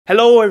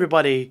Hello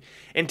everybody,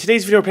 in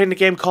today's video we're playing a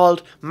game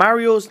called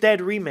Mario.EXE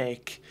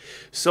Remake.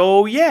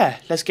 So yeah,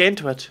 let's get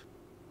into it.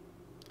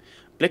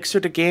 Blixer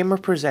the Gamer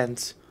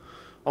presents.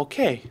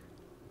 Okay.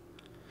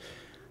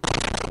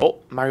 Oh,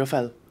 Mario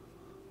fell.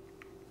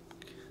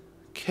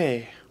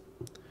 Okay.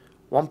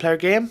 One player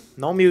game,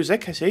 no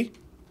music, I see.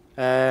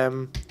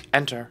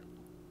 Enter.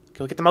 Okay,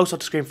 we'll get the mouse off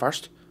the screen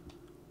first.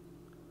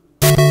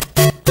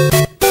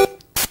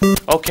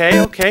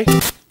 Okay.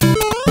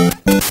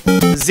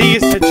 Z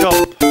is to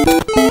jump.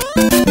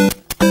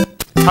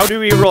 How do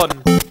we run?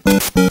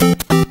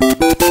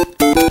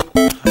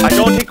 I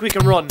don't think we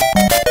can run.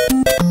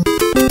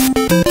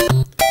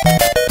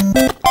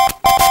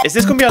 Is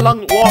this gonna be a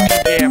long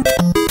walking game?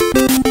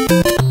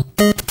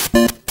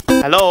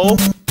 Hello?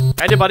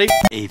 Anybody?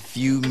 A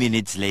few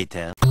minutes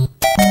later.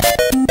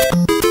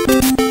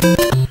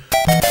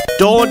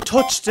 Don't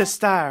touch the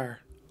star.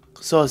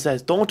 So it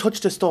says, don't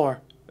touch the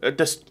store. You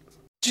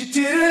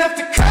didn't have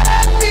to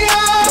cut me off.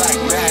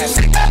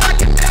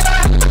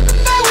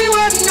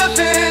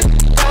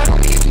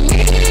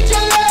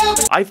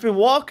 I've been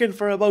walking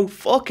for about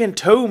fucking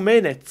 2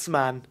 minutes,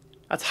 man.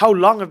 That's how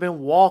long I've been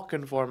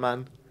walking for,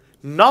 man.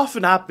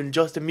 Nothing happened,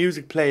 just the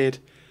music played.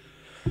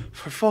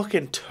 For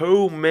fucking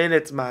 2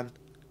 minutes, man.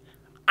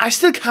 I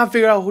still can't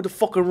figure out how to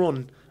fucking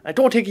run. I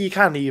don't think you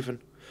can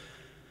even.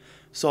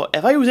 So,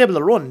 if I was able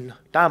to run,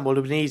 damn, would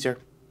have been easier.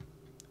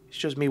 It's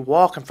just me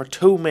walking for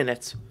 2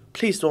 minutes.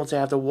 Please don't say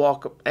I have to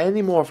walk up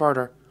any more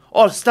further.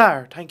 Oh, the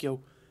star, thank you.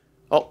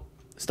 Oh,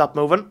 stop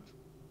moving.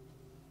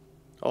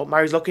 Oh,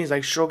 Mario's looking, he's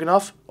like shrugging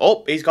off.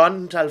 Oh, he's gone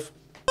himself.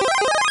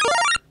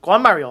 Go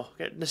on, Mario,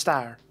 get the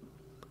star.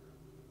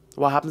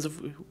 What happens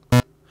if...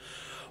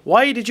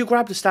 Why did you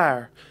grab the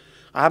star?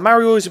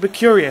 Mario is a bit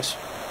curious.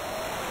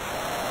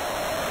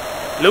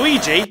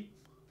 Luigi?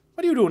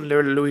 What are you doing,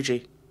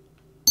 Luigi?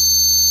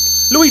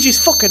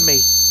 Luigi's fucking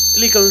me.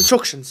 Illegal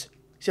instructions.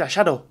 See that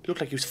shadow? Looked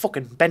like he was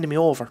fucking bending me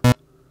over.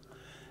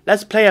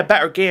 Let's play a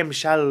better game,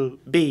 shall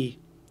we?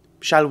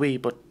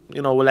 But,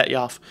 you know, we'll let you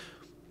off.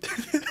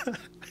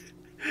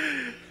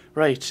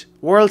 Right.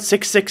 World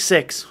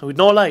 666. With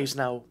no lives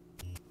now.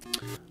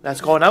 Let's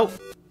go now.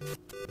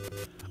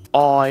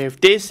 Oh, if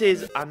this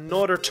is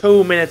another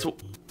 2 minutes...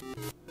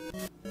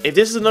 If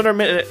this is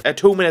another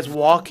 2 minutes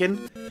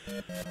walking...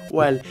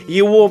 Well,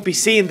 you won't be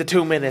seeing the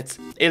 2 minutes.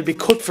 It'll be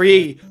cut for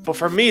you. But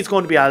for me, it's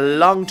going to be a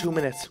long 2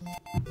 minutes.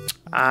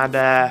 And,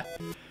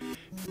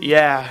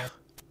 yeah...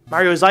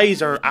 Mario's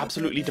eyes are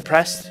absolutely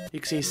depressed. You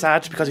can see he's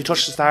sad because he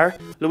touched the star.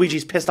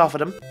 Luigi's pissed off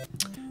at him.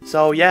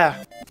 So,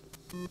 yeah.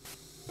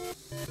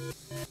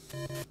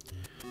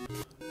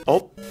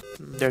 Oh,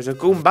 there's a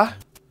Goomba.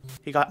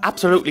 He got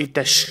absolutely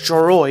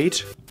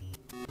destroyed.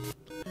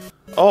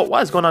 Oh,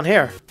 what is going on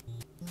here?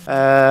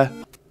 I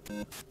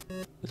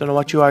don't know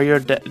what you are. You're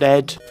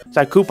dead. Is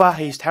that Koopa?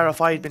 He's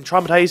terrified, been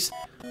traumatized.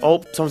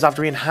 Oh, someone's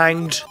after being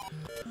hanged.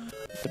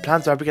 The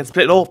plants are getting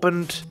split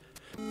open.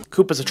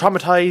 Koopas are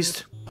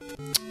traumatized.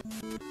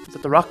 Is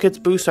that the rockets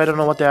boost? I don't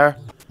know what they are.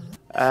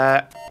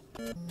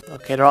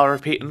 Okay, they're all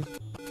repeating.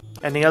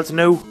 Anything else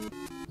new?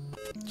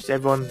 Just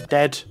everyone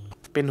dead,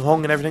 been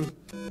hung and everything.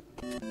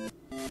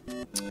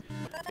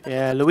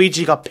 Yeah,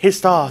 Luigi got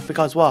pissed off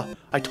because what?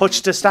 I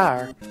touched the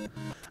star.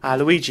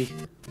 Luigi,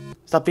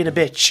 stop being a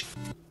bitch.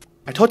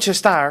 I touched the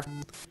star.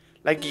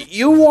 Like,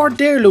 you weren't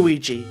there,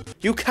 Luigi.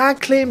 You can't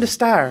claim the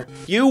star.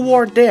 You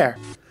weren't there.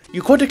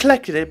 You could have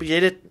collected it, but you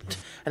didn't.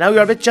 And now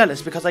you're a bit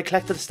jealous because I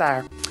collected the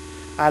star.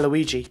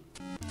 Luigi.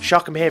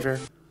 Shocking behaviour.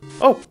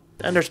 Oh,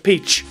 and there's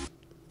Peach.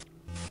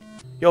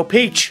 Yo,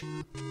 Peach.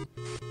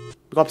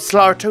 You got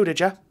slaughtered too,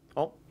 did ya?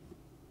 Oh.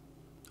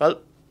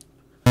 Well.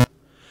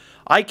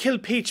 I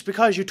killed Peach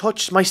because you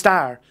touched my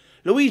star.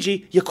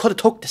 Luigi, you could have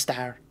took the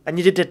star. And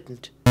you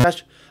didn't.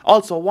 That's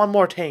also, one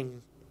more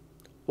thing.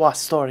 What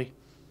story?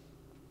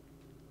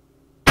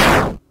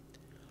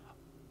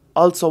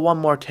 Also, one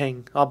more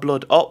thing. Oh,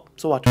 blood. Oh,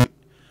 so what?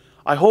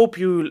 I hope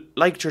you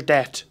liked your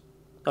death.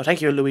 Oh,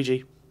 thank you,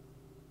 Luigi.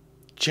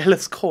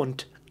 Jealous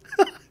cunt.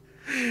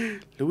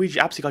 Luigi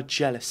absolutely got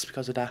jealous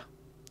because of that.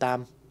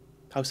 Damn.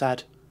 How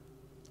sad.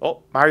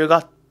 Oh, Mario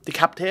got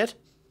decapitated.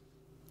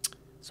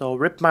 So,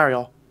 rip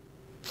Mario.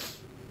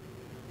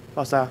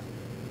 What's that?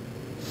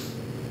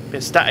 Bit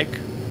of static.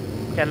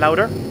 Getting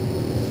louder.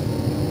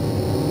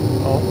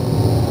 Oh.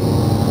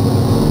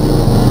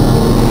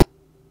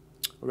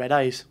 Red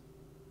eyes.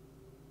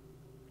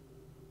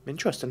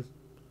 Interesting.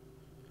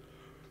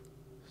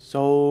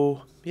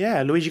 So,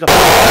 yeah, Luigi got...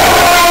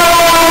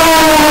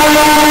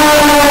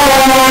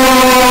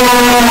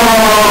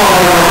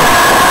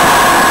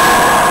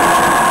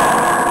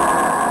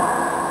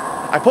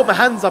 I put my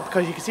hands up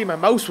because you can see my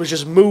mouse was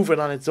just moving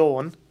on its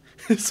own.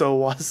 So it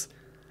was.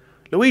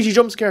 Luigi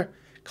jump scare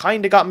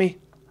kinda got me.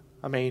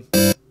 I mean,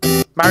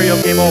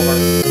 Mario game over.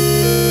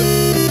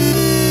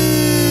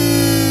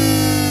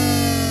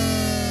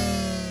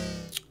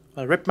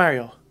 Well, rip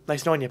Mario.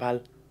 Nice knowing you,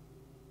 pal.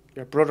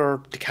 Your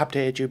brother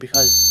decapitated you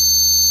because...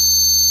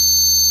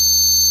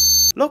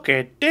 Look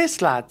at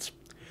this, lads.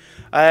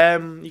 You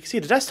can see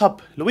the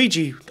desktop.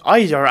 Luigi,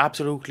 eyes are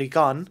absolutely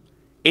gone.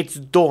 It's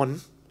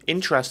done.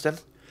 Interesting.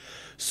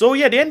 So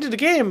yeah, the end of the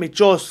game, it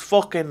just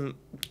fucking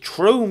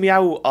threw me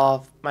out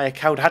of my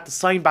account. I had to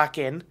sign back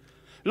in.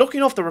 Lucky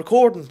enough, the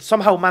recording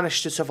somehow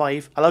managed to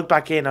survive. I logged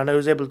back in and I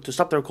was able to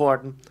stop the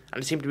recording,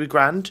 and it seemed to be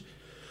grand.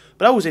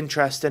 But that was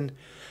interesting.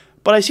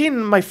 But I seen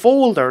in my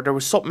folder there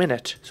was something in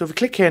it. So if you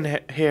click in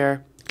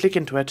here, click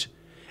into it,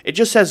 it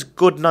just says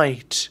good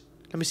night.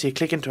 Let me see,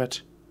 click into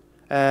it.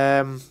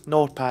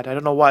 Notepad, I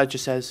don't know what it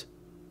just says.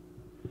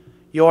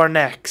 You're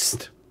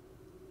next.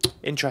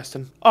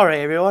 Interesting. Alright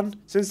everyone,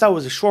 since that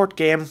was a short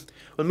game,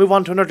 we'll move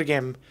on to another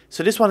game.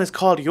 So this one is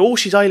called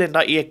Yoshi's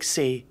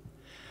Island.EXE.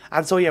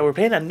 And so yeah, we're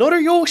playing another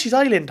Yoshi's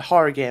Island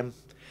horror game.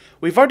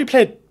 We've already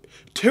played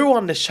 2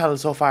 on this channel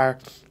so far.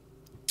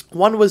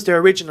 One was the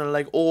original,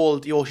 like,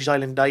 old Yoshi's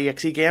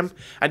Island.EXE game,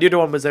 and the other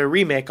one was a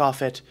remake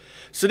of it.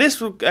 So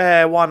this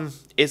one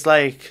is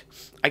like,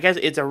 I guess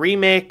it's a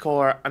remake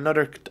or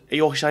another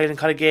Yoshi's Island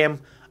kind of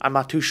game. I'm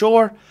not too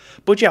sure.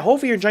 But yeah,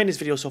 hopefully you're enjoying this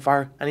video so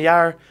far. And if you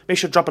are, make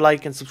sure to drop a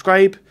like and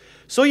subscribe.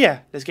 So yeah,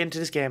 let's get into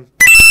this game.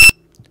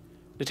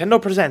 Nintendo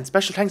presents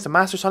special thanks to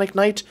Master Sonic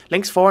Knight,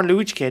 Link's 4 and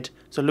Luigi Kid.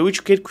 So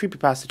Luigi Kid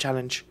Creepypasta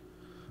Challenge.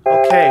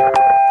 Okay.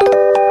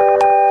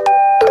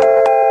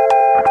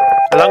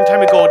 A long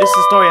time ago, this is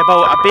a story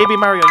about a baby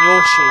Mario and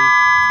Yoshi.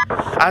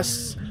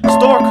 As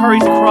stork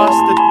hurries across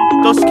the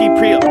dusky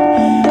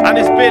and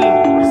his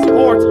bill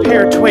supports a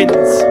pair of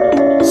twins.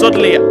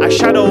 Suddenly, a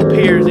shadow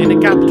appears in a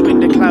gap between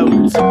the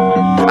clouds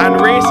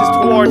and races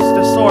towards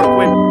the stork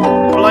with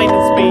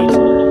blinding speed.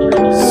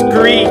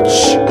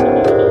 Screech!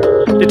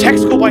 The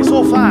texts go by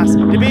so fast,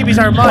 the babies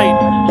are mine.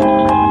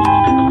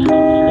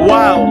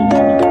 Wow.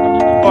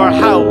 Or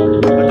how, I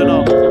don't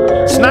know.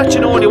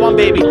 Snatching only one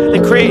baby,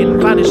 the creating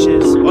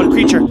vanishes, or the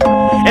creature,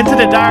 into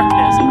the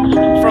darkness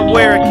from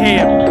where it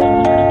came.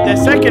 The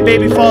second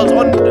baby falls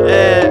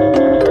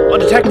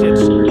undetected.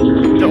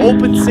 The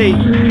open sea.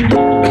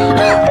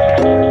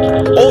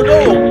 Oh no!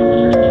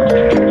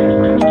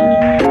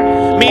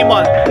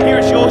 Meanwhile,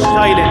 here's Yoshi's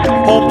Island,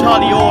 home to all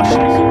the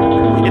Yoshis.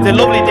 It's a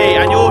lovely day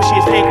and Yoshi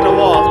is taking a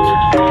walk.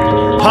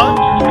 Huh?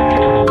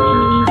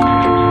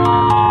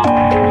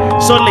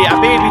 Suddenly, a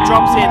baby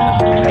drops in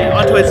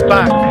onto its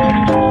back.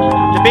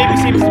 The baby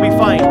seems to be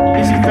fine.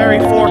 This is very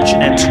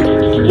fortunate.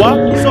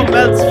 What? Something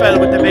else fell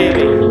with the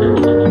baby.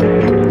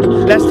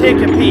 Let's take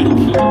a peek.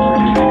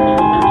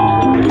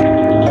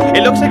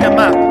 It looks like a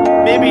map.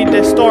 Maybe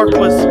the stork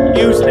was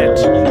using it,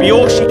 but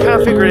Yoshi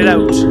can't figure it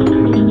out.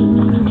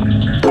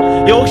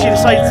 Yoshi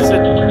decides to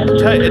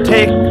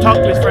talk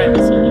to his friends.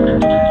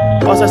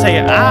 What's I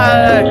say?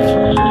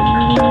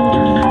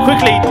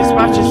 Quickly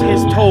dispatches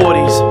his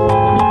toadies.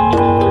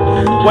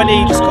 When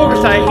he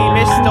discovers that he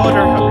missed the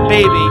other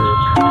baby,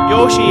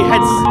 Yoshi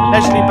heads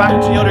leisurely back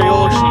to the other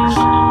Yoshis,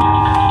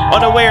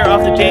 unaware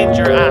of the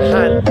danger at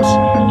hand.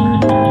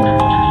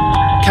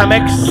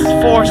 Game.EXE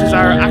forces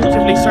are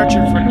actively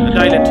searching for the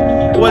island.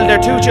 Well, they're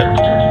too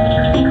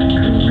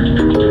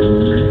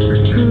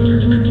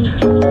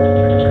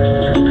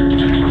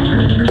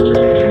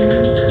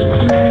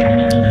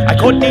I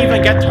couldn't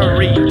even get to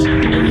read.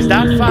 He's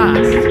that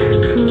fast.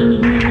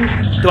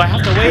 Do I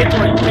have to wait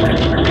till I click it?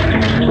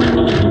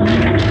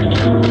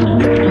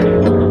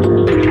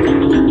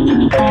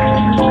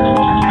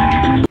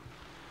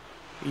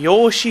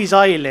 Yoshi's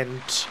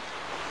Island.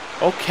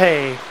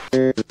 Okay.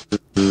 So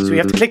we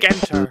have to click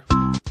enter.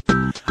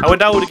 I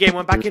went out of the game,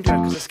 went back into it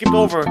because I skipped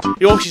over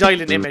Yoshi's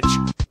Island image.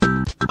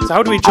 So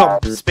how do we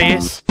jump?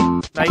 Space.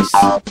 Nice.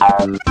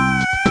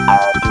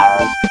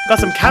 Got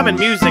some cabin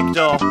music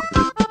though.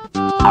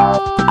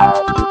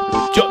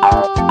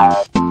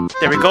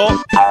 There we go.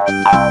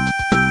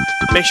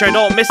 Make sure I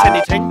don't miss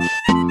anything.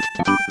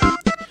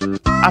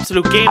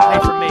 Absolute gameplay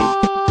from me.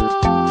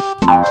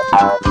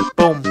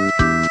 Boom.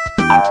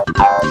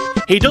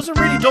 He doesn't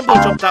really double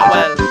jump that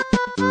well.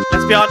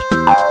 Let's be honest.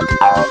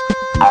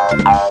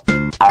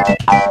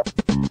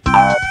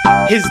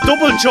 His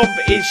double jump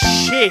is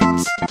shit.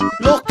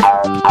 Look,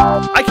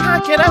 I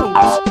can't get out.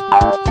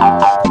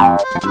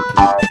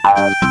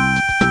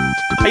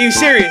 Are you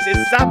serious?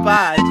 It's that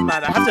bad,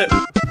 man. I have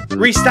to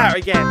restart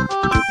again.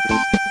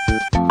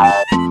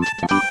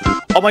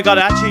 Oh my god,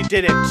 I actually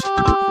did it.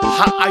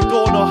 I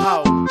don't know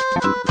how.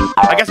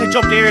 I guess I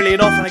jumped early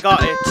enough and I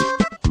got it.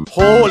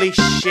 Holy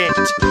shit.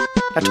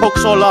 That took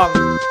so long.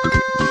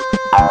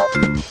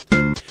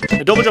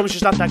 The double jump is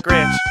just not that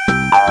great.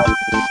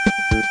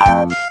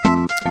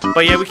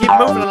 But yeah, we keep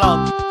moving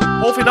along.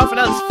 Hopefully nothing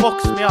else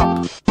fucks me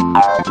up.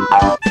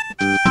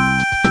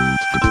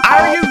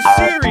 Are you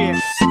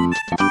serious?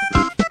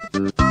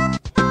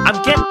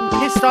 I'm getting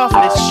pissed off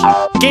at this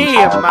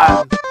game,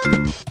 man.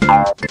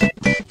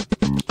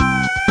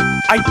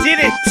 I did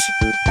it!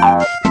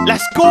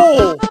 Let's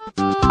go!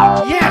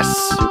 Yes!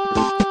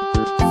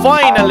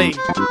 Finally!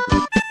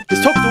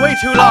 This took way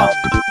too long.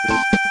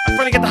 I'm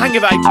trying to get the hang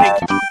of it, I think.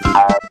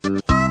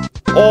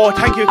 Oh,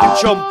 thank you, I can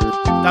jump.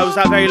 That was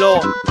not very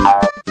low.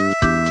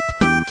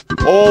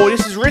 Oh,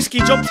 this is risky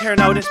jump here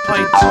now at this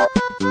point.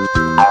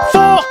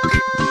 Fuck!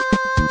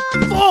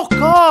 Fuck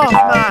off,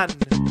 man!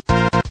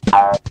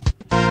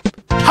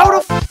 How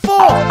the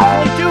fuck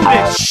can you do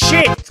this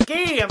shit?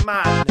 brilliant,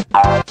 man.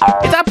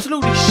 It's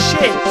absolutely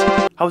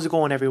shit. How's it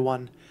going,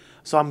 everyone?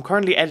 So I'm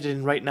currently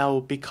editing right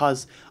now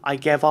because I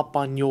gave up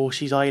on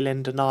Yoshi's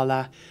Island and all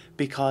that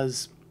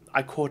because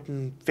I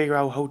couldn't figure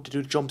out how to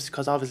do the jumps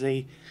because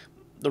obviously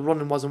the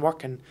running wasn't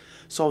working.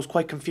 So I was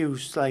quite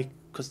confused, like,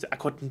 because I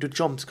couldn't do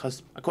jumps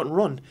because I couldn't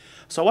run.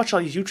 So I watched all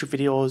these YouTube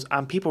videos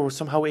and people were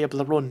somehow able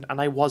to run and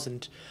I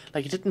wasn't.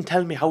 Like, it didn't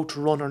tell me how to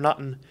run or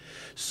nothing.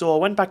 So I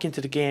went back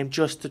into the game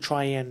just to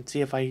try and see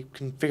if I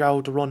can figure out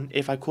how to run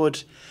if I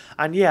could.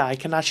 And yeah, I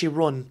can actually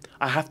run.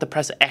 I have to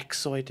press X,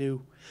 so I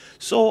do.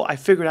 So I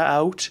figured that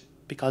out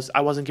because I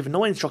wasn't given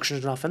no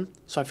instructions or nothing.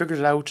 So I figured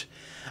it out.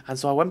 And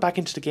so I went back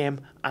into the game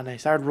and I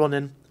started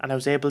running and I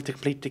was able to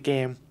complete the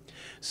game.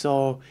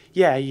 So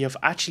yeah, you've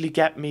actually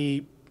get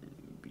me.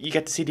 You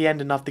get to see the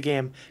ending of the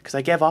game because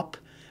I gave up,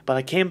 but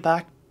I came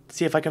back to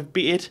see if I can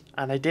beat it,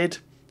 and I did.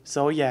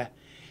 So yeah,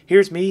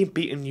 here's me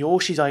beating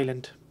Yoshi's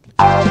Island.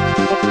 Oh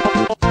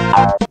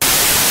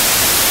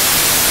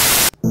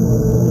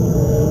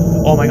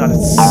my god,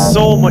 it's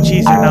so much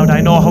easier now that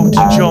I know how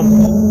to jump.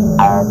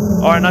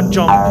 Or not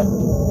jump,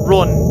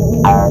 run.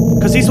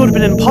 Because these would have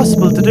been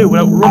impossible to do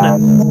without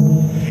running.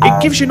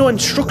 It gives you no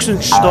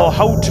instructions though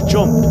how to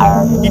jump.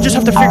 You just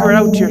have to figure it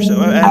out to yourself,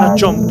 not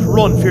jump,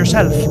 run for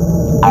yourself.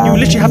 You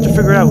literally have to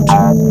figure it out.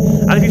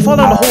 And if you fall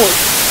down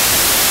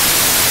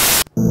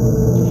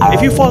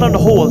the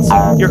holes,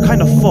 you're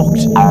kind of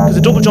fucked. Because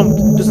a double jump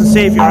doesn't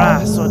save your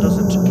ass, so it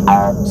doesn't.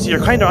 So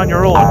you're kind of on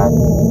your own.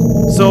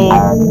 So,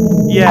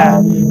 yeah.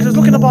 Because I was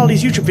looking up all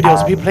these YouTube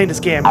videos of people playing this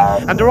game,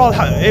 and they're all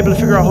able to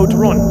figure out how to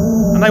run.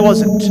 And I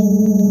wasn't.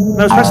 And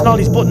I was pressing all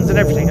these buttons and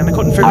everything, and I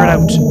couldn't figure it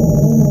out.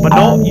 But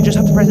no, you just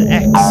have to press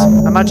X.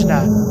 Imagine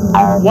that.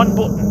 One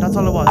button, that's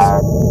all it was.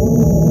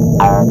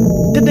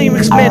 Didn't even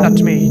explain that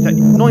to me.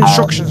 No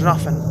instructions or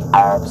nothing.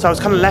 So I was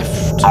kind of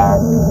left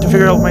to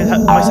figure it out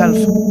myself.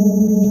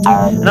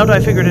 And now that I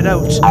figured it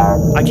out,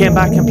 I came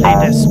back and played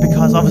this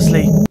because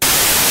obviously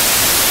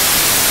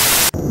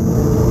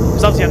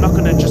I'm not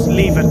going to just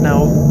leave it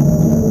now.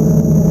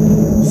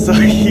 So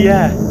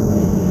yeah.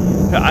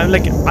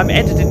 I'm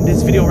editing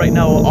this video right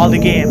now, all the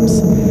games,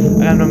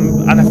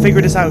 and I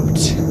figured this out.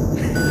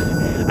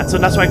 And so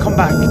that's why I come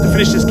back to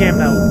finish this game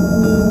now.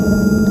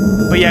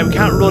 But yeah, we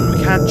can't run, we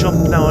can't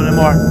jump now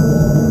anymore.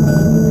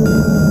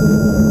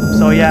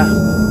 So yeah.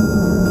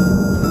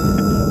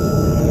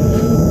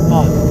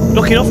 Oh,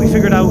 lucky enough we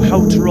figured out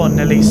how to run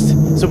at least,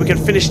 so we can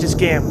finish this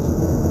game.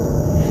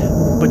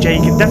 But yeah,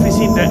 you can definitely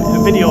see in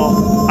the video,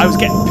 I was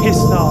getting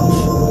pissed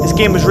off. This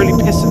game was really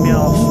pissing me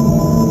off.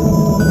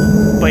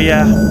 But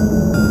yeah.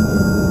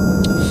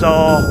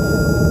 So,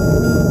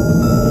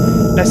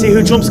 let's see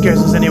who jump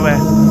scares us anyway,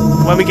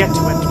 when we get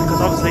to it,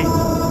 because obviously,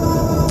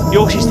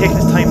 Yoshi's taking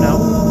his time now.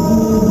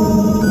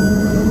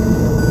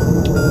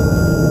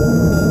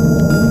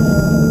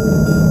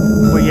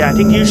 But yeah, I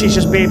think usually it's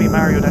just Baby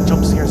Mario that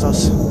jump scares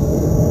us.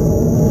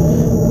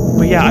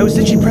 But yeah, I was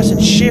literally pressing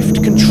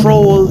shift,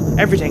 control,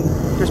 everything.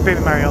 There's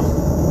Baby Mario.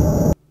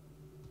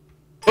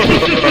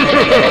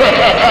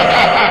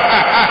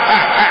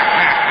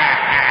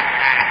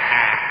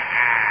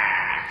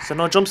 So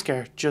no jump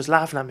scare, just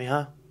laughing at me,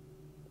 huh?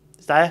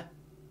 Is that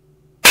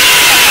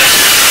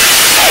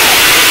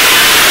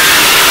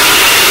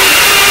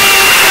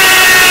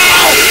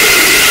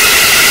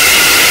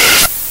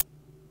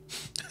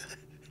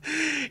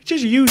it?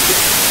 Just used it.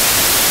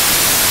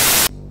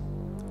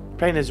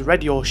 Playing as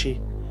Red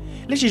Yoshi.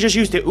 Literally just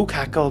used the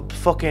ukak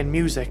fucking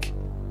music.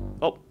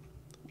 Oh,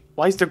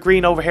 why is the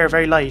green over here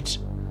very light?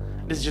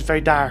 This is just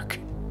very dark.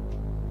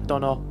 I don't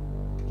know.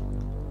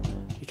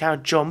 You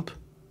can't jump,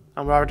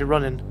 and we're already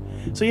running.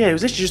 So yeah, it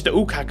was literally just the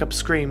ukak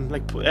scream,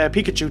 like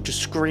Pikachu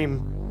just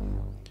scream.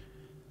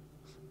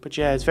 But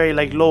yeah, it's very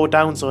like low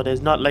down, so it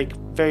is not like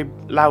very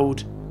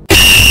loud.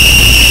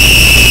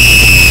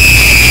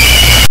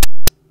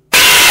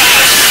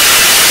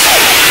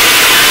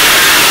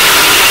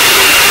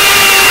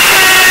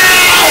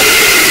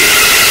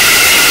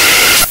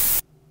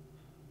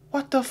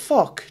 What the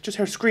fuck? Just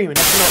heard screaming.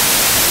 That's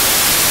enough.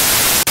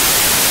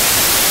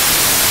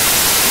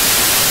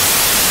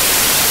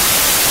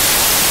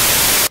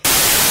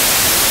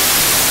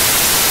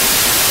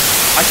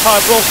 I thought I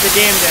broke the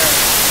game there.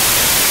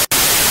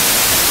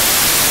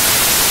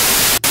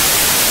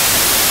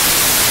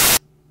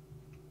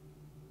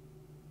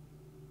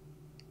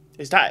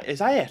 Is that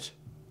it?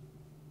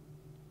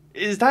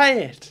 Is that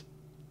it?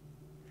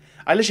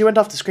 I literally went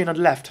off the screen on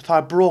the left. I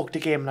thought I broke the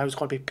game and I was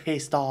going to be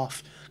pissed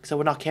off because I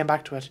would not came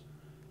back to it.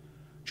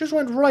 Just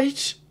went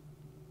right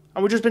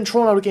and we've just been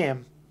thrown out of the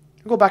game.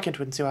 I'll go back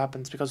into it and see what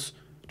happens because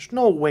there's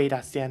no way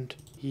that's the end.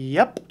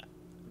 Yep.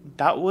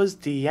 That was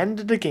the end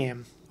of the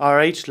game.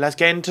 Alright, let's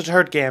get into the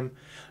third game.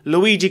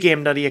 Luigi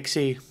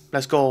Game.EXE.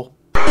 Let's go.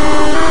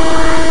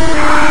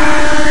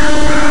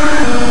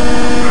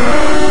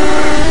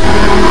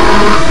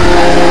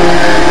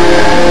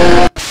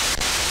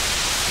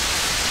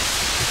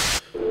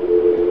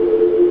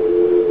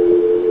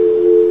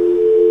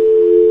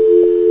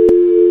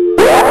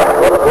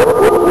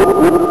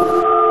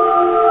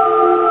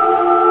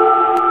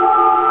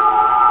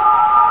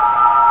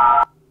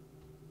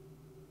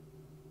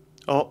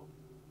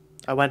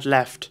 I went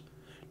left.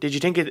 Did you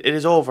think it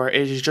is over?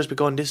 It has just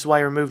begun. This is why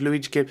I removed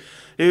Luigi Game.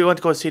 You want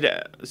to go see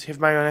if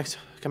Mario.EXE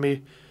can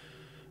be.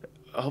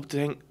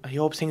 He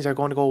hopes things are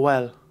going to go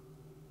well.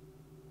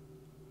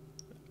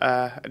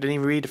 I didn't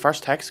even read the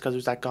first text because it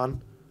was that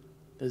gone.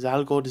 There's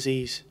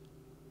Algo-disease.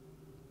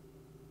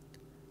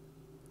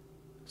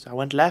 So I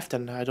went left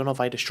and I don't know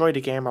if I destroyed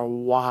the game or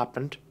what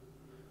happened.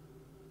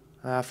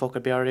 Fuck,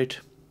 it'd be alright.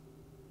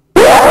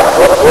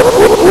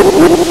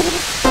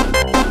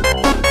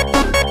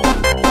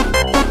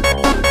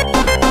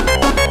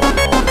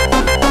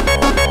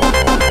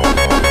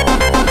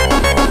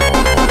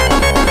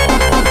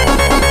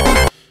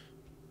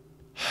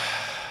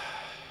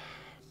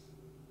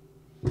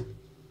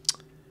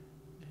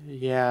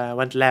 Yeah, I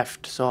went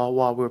left. So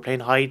what? We were playing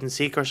hide and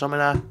seek or something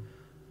like that,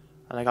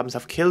 and I got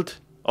myself killed.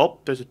 Oh,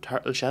 there's a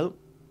turtle shell.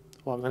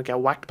 Oh, I'm gonna get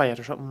whacked by it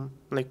or something.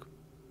 Like,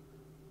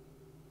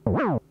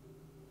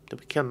 did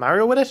we kill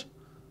Mario with it?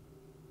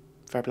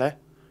 Fair play.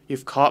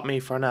 You've caught me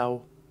for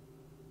now.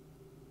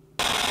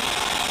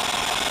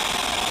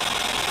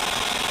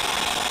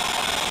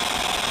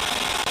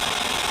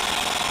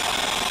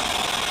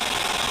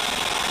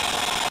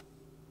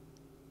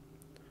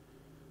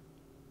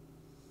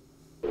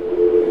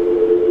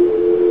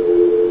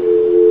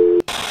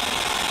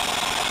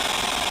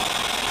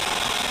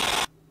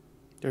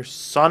 There's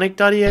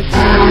Sonic.EXE.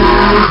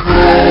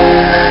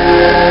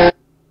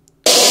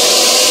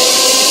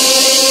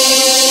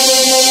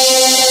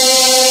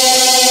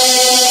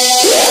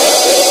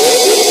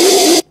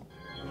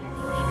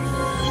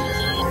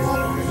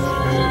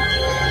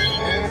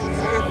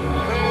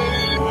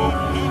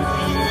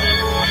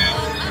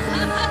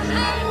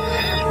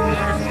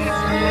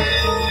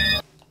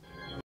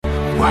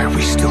 Why are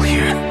we still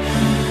here?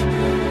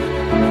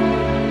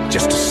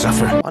 Just to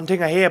suffer? One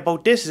thing I hate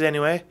about this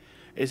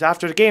is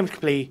after the game's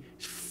complete,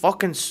 he's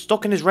fucking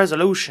stuck in his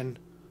resolution.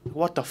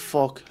 What the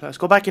fuck? Let's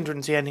go back into it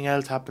and see anything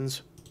else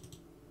happens.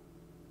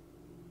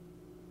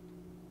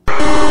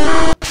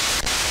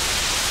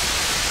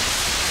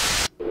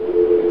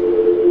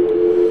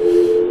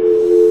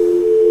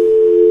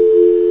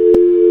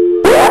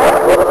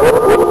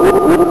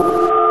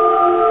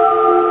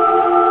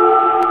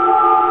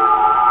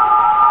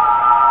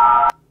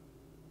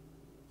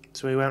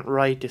 So we went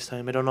right this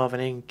time. I don't know if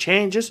anything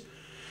changes.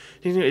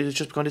 It's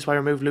just because this why I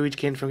removed Luigi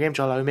Game from game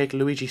channel. I will make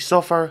Luigi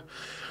suffer.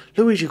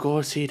 Luigi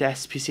goes see the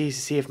SPCs to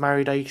see if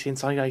Mario.EXE and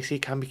Sonic.EXE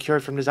can be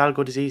cured from this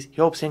Algo-disease.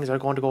 He hopes things are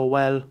going to go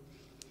well.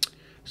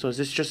 So is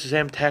this just the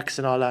same text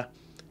and all that?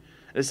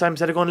 This time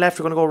instead of going left,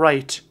 we're going to go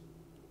right.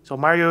 So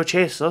Mario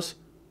chases us.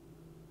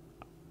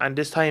 And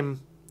this time,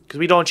 because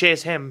we don't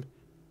chase him,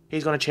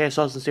 he's going to chase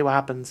us and see what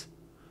happens.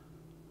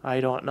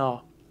 I don't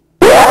know.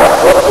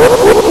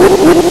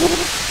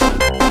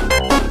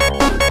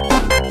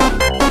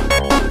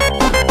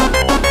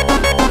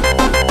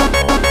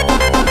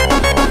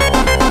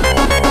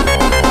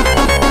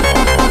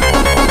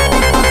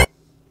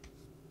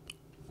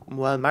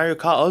 Well, Mario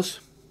caught us.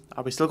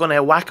 Are we still going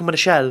to whack him with a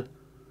shell?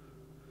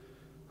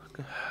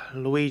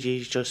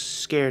 Luigi's just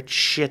scared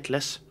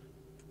shitless.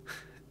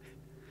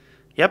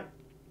 Yep.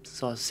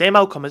 So, same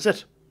outcome, is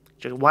it?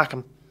 Just whack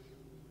him.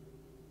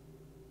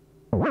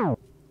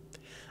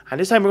 And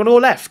this time we're going to go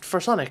left for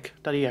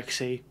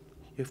Sonic.EXE.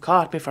 You've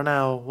caught me for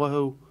now.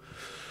 Woohoo.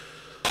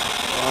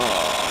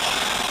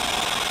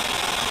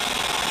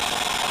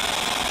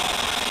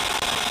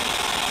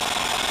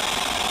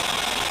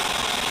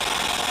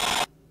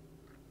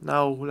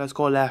 Now, let's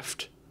go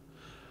left.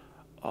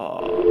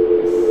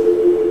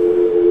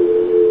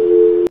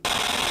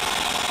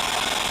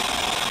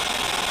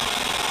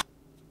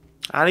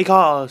 And he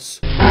caught us.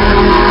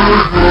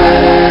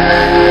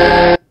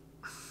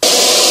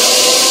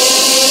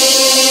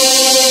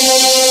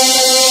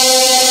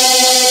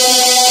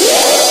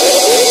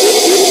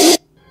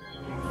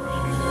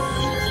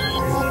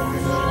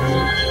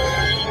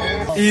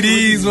 It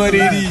is what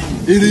it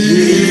is. It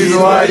is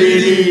what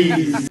it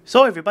is.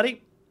 So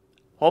everybody,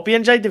 hope you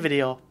enjoyed the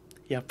video.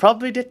 You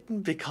probably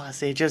didn't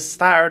because it just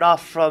started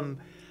off from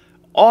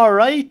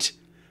alright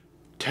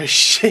to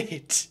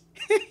shit.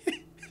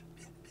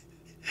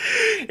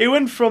 It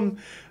went from,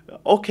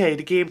 okay,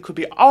 the game could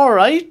be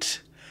alright,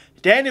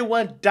 then it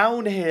went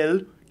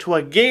downhill to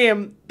a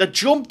game, the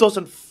jump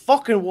doesn't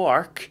fucking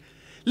work.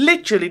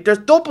 Literally, there's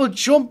double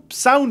jump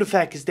sound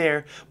effect is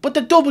there, but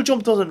the double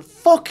jump doesn't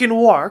fucking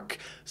work,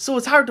 so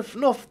it's hard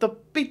enough to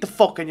beat the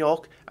fucking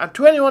yoke. And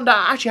to anyone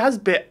that actually has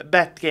bet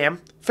the game,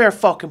 fair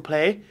fucking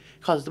play,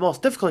 because it's the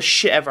most difficult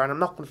shit ever, and I'm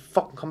not going to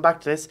fucking come back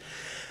to this.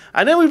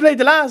 And then we played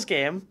the last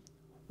game,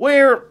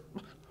 where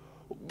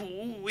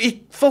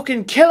we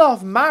fucking kill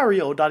off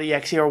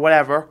Mario.EXE or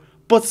whatever,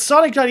 but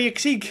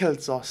Sonic.EXE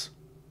kills us.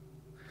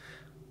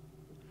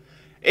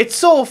 It's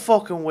so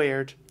fucking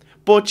weird.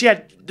 But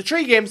yeah, the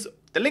 3 games,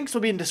 the links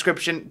will be in the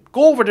description.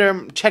 Go over there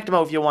and check them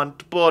out if you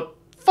want. But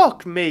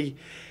fuck me.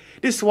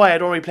 This is why I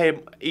don't really play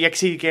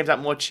EXE games that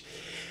much.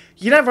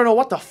 You never know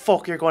what the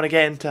fuck you're going to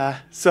get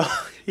into. So,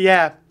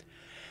 yeah.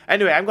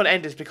 Anyway, I'm going to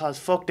end this because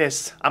fuck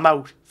this. I'm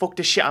out. Fuck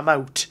this shit, I'm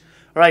out.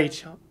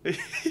 Right.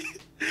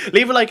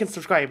 Leave a like and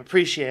subscribe.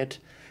 Appreciate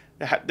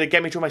it. They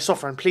get me through my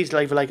suffering. Please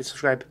leave a like and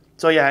subscribe.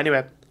 So yeah,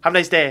 anyway, have a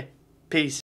nice day. Peace.